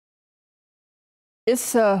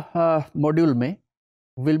इस मॉड्यूल में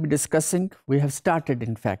will be discussing, we have started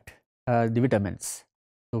in fact the vitamins.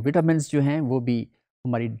 तो vitamins जो हैं वो भी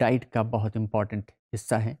हमारी डाइट का बहुत इम्पॉर्टेंट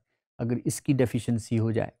हिस्सा हैं। अगर इसकी डेफिशिएंसी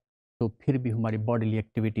हो जाए तो फिर भी हमारी बॉडीली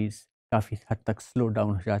एक्टिविटीज़ काफ़ी हद तक स्लो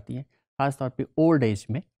डाउन हो जाती हैं। ख़ासतौर पे ओल्ड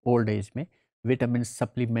एज में विटामिन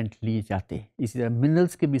सप्लीमेंट लिए जाते हैं। इसी तरह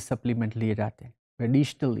मिनरल्स के भी सप्लीमेंट लिए जाते हैं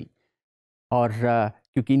एडिशनली, और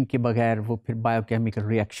क्योंकि इनके बगैर वो फिर बायोकेमिकल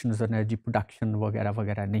रिएक्शंस और एनर्जी प्रोडक्शन वगैरह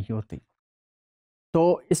वगैरह नहीं होती।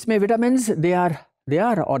 तो इसमें vitamins they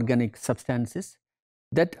are organic substances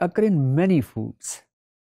that occur in many foods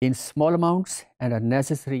in small amounts and are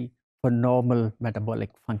necessary for normal metabolic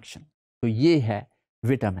function. तो ये है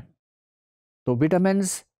विटामिन। तो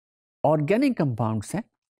विटामिन्स ऑर्गेनिक कंपाउंड्स हैं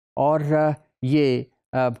और ये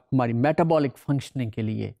हमारी मेटाबॉलिक फंक्शनिंग के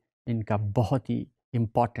लिए इनका बहुत ही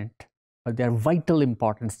इम्पॉर्टेंट, और दे आर वाइटल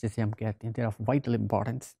इम्पॉर्टेंस जिसे हम कहते हैं, दे आर वाइटल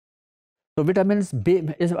इम्पॉर्टेंस। तो विटामिन्स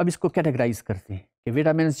अब इसको कैटेगराइज करते हैं कि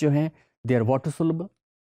विटामिन्स जो हैं they are water soluble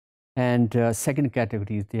and second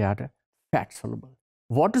category they are fat soluble.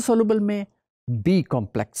 Water soluble में बी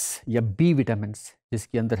कॉम्प्लेक्स या बी विटामिन्स,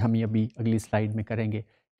 जिसके अंदर हम ये अभी अगली स्लाइड में करेंगे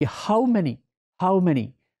कि how many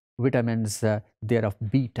vitamins they are of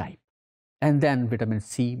B type, and then vitamin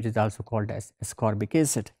C, which is also called as ascorbic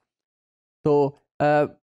acid. तो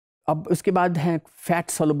अब उसके बाद है फैट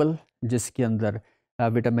सोलुबल, जिसके अंदर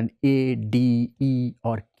विटामिन A, D, E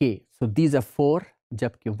और K, सो दीज आर 4,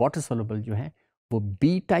 जबकि वाटर सोलुबल जो हैं वो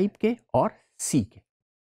B टाइप के और C के।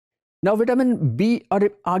 नाउ विटामिन B, और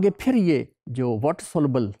आगे फिर ये जो वाटर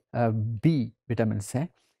सोलुबल B विटामिन्स हैं,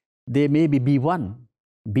 दे may be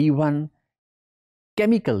B1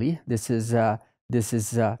 chemically this is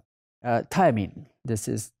thiamine. This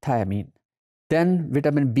is thiamine. Then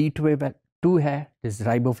vitamin B2 है, this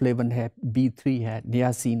riboflavin है, B3 है,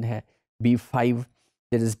 niacin है, B5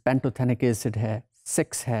 there is pantothenic acid है,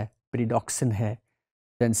 6 है, pyridoxine है,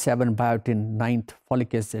 then 7 biotin, 9th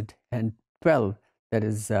folic acid, and 12 there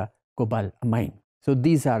is cobalamin. So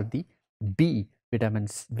these are the B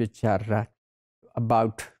vitamins, which are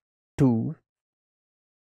about 2,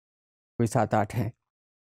 कोई 7-8 हैं।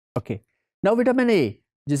 Okay, now vitamin A,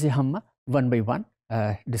 जिसे हम 1 by 1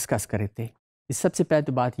 डिस्कस करे थे। इस सबसे पहले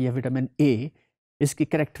तो बात यह है विटामिन ए, इसकी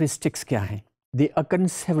कैरेक्टरिस्टिक्स क्या हैं। दे अकर in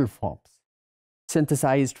several forms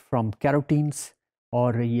synthesized from carotenes,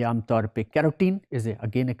 और ये आमतौर पे carotene is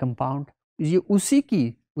again A compound, ये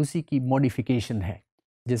उसी की मॉडिफिकेशन है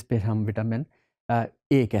जिस पे हम विटामिन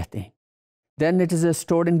ए कहते हैं। Then it is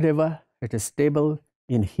stored in liver, it is stable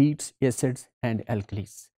in heats, acids and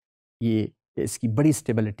alkalis. ये इसकी बड़ी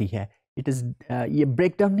स्टेबिलिटी है। इट इज़ ये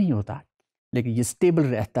ब्रेक डाउन नहीं होता, लेकिन ये स्टेबल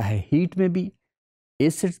रहता है हीट में भी,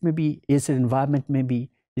 एसिड्स में भी, एसिड इन्वायरमेंट में भी।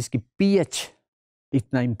 इसकी पीएच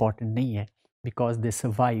इतना इम्पॉर्टेंट नहीं है, because they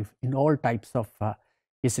survive in all types of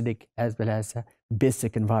acidic as well as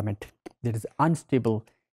basic environment. It is unstable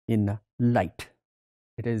in light,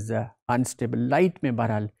 it is unstable light में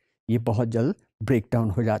बहरहाल ये बहुत जल्द ब्रेक डाउन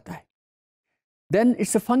हो जाता है। देन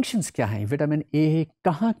इट्स फंक्शंस क्या हैं, विटामिन ए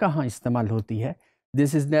कहाँ कहाँ इस्तेमाल होती है।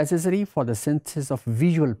 This is necessary for the synthesis of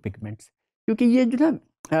visual pigments, क्योंकि ये जो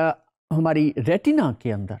ना हमारी रेटिना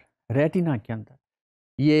के अंदर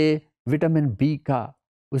ये विटामिन बी का,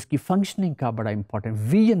 उसकी फंक्शनिंग का बड़ा इंपॉर्टेंट,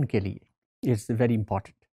 विजन के लिए इट्स वेरी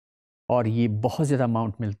इंपॉर्टेंट, और ये बहुत ज़्यादा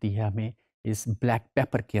अमाउंट मिलती है हमें इस ब्लैक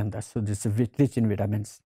पेपर के अंदर। So this rich in vitamin.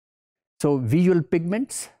 So visual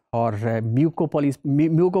pigments और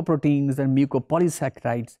म्यूकोप्रोटीन्स एंड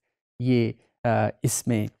म्यूकोपॉलीसैकेराइड्स, ये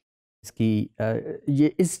इसमें ये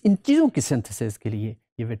इन चीज़ों की सिंथेसिस के लिए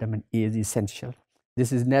ये vitamin A is essential.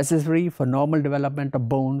 This is necessary for normal development of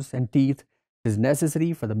bones and teeth, is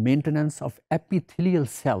necessary for the maintenance of epithelial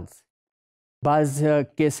cells. बाज़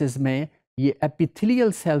केसेस में ये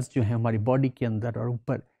एपिथेलियल सेल्स जो हैं हमारी बॉडी के अंदर और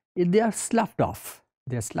ऊपर, दे आर स्लफ्ड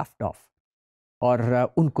ऑफ,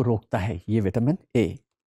 और उनको रोकता है ये विटामिन ए।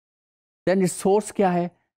 देन इस सोर्स क्या है,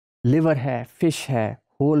 लिवर है, फिश है,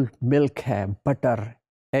 होल मिल्क है, butter,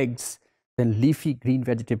 eggs, then leafy green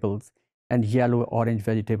vegetables and yellow orange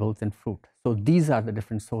vegetables and fruit. So these are the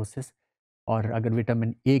different sources. और अगर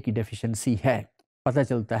विटामिन ए की डेफिशिएंसी है, पता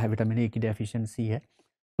चलता है विटामिन ए की डेफिशिएंसी है,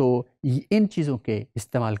 तो इन चीज़ों के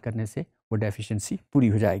इस्तेमाल करने से वो डेफिशिएंसी पूरी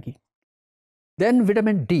हो जाएगी। Then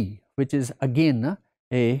vitamin D, which is again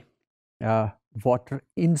A water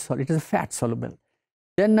insoluble, it is fat soluble.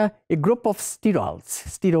 Then a group of sterols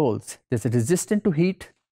that is resistant to heat,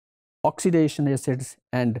 oxidation acids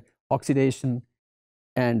and oxidation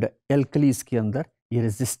and alkalis के अंदर ये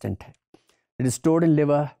resistant है। It is stored in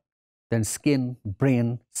liver, then skin,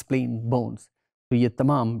 brain, spleen, bones. तो ये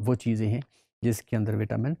तमाम वो चीज़ें हैं जिसके अंदर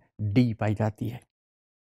विटामिन डी पाई जाती है।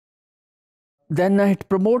 Then it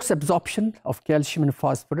promotes absorption of calcium and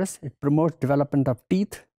phosphorus. It promotes development of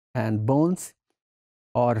teeth and bones.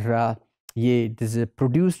 और ये it is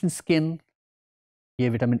produced in skin. ये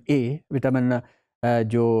विटामिन ए, विटामिन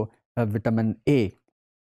जो vitamin A,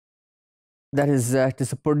 that is it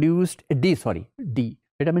is produced D,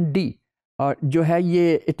 vitamin D, और जो है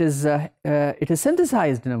ये it is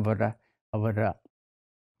synthesized in our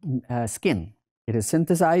skin. It is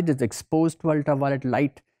synthesized, it's exposed to ultraviolet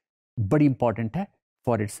light, बड़ी important है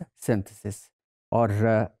for its synthesis.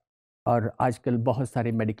 और आजकल बहुत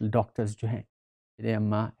सारे मेडिकल डॉक्टर्स जो हैं,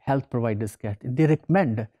 हम हेल्थ प्रोवाइडर्स कहते हैं, दे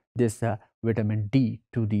recommend this vitamin D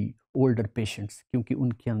to the older patients, क्योंकि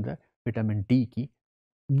उनके अंदर विटामिन डी की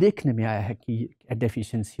देखने में आया है कि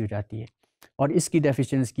डेफिशिएंसी हो जाती है, और इसकी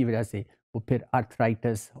डेफिशिएंसी की वजह से वो फिर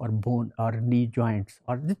आर्थराइटिस और बोन और नी जॉइंट्स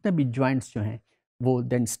और जितने भी जॉइंट्स जो हैं वो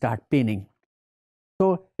देन स्टार्ट पेनिंग.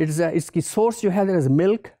 तो इसकी सोर्स जो है there is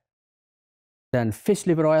milk, then fish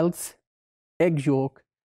liver oils, egg yolk,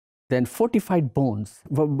 then fortified bones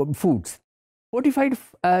foods. Fortified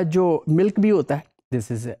जो मिल्क भी होता है,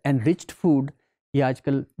 दिस इज एनरिच्ड फूड. ये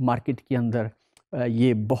आजकल मार्केट के अंदर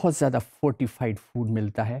ये बहुत ज़्यादा फोर्टिफाइड फूड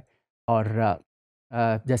मिलता है, और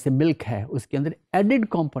जैसे मिल्क है उसके अंदर एडिड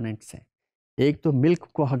कंपोनेंट्स हैं. एक तो मिल्क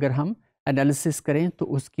को अगर हम एनालिसिस करें तो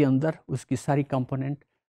उसके अंदर उसकी सारी कंपोनेंट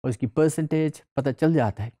और उसकी परसेंटेज पता चल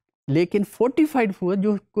जाता है, लेकिन फोर्टिफाइड फूड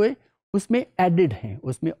जो कोई उसमें एडिड हैं,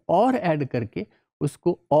 उसमें और ऐड करके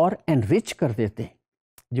उसको और एनरिच कर देते हैं,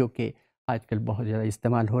 जो कि आजकल बहुत ज़्यादा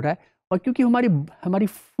इस्तेमाल हो रहा है. और क्योंकि हमारी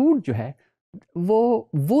फूड जो है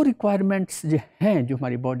वो रिक्वायरमेंट्स जो हैं जो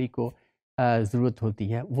हमारी बॉडी को ज़रूरत होती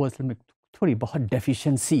है, वो असल में थोड़ी बहुत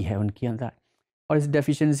डेफिशिएंसी है उनके अंदर. और इस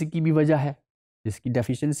डेफिशिएंसी की भी वजह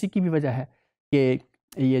है, कि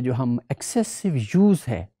ये जो हम एक्सेसिव यूज़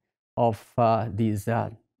है ऑफ दीज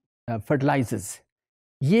फर्टिलाइजर्स,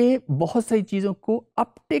 ये बहुत सारी चीज़ों को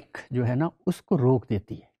अपटेक जो है ना उसको रोक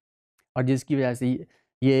देती है, और जिसकी वजह से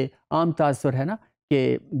ये आम तासर है ना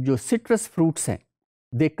कि जो सिट्रस फ्रूट्स हैं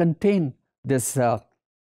they contain this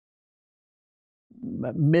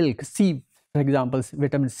milk, C for example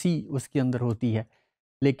vitamin C उसके अंदर होती है,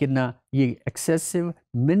 लेकिन ये एक्सेसिव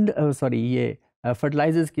ये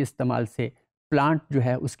फर्टिलाइजर्स के इस्तेमाल से प्लांट जो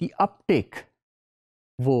है उसकी अपटेक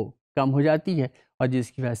वो कम हो जाती है, और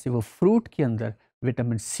जिसकी वजह से वो फ्रूट के अंदर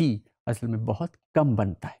विटामिन सी असल में बहुत कम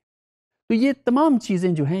बनता है. तो ये तमाम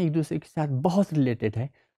चीज़ें जो हैं एक दूसरे के साथ बहुत रिलेटेड है.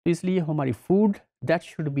 तो इसलिए हमारी food that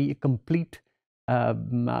should be complete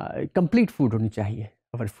food होनी चाहिए.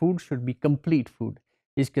 Our food should be complete food.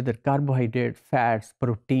 इसके अंदर carbohydrate, fats,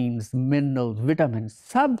 proteins, minerals, vitamin,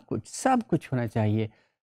 सब कुछ होना चाहिए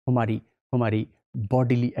हमारी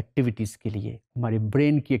बॉडीली एक्टिविटीज़ के लिए, हमारे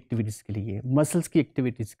ब्रेन की एक्टिविटीज़ के लिए, मसल्स की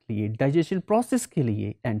एक्टिविटीज़ के लिए, डाइजेशन प्रोसेस के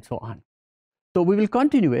लिए, एंड सो ऑन. तो we will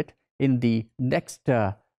continue it in the next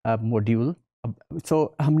module.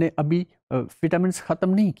 सो हमने अभी विटामिन्स ख़त्म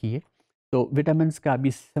नहीं किए, तो विटामिन्स का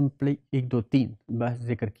अभी सिंपली 1, 2, 3 बस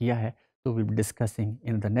जिक्र किया है. तो we will discussing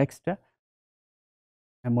in the next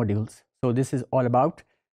modules. So this is all about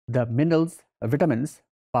the minerals, vitamins,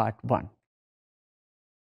 part 1.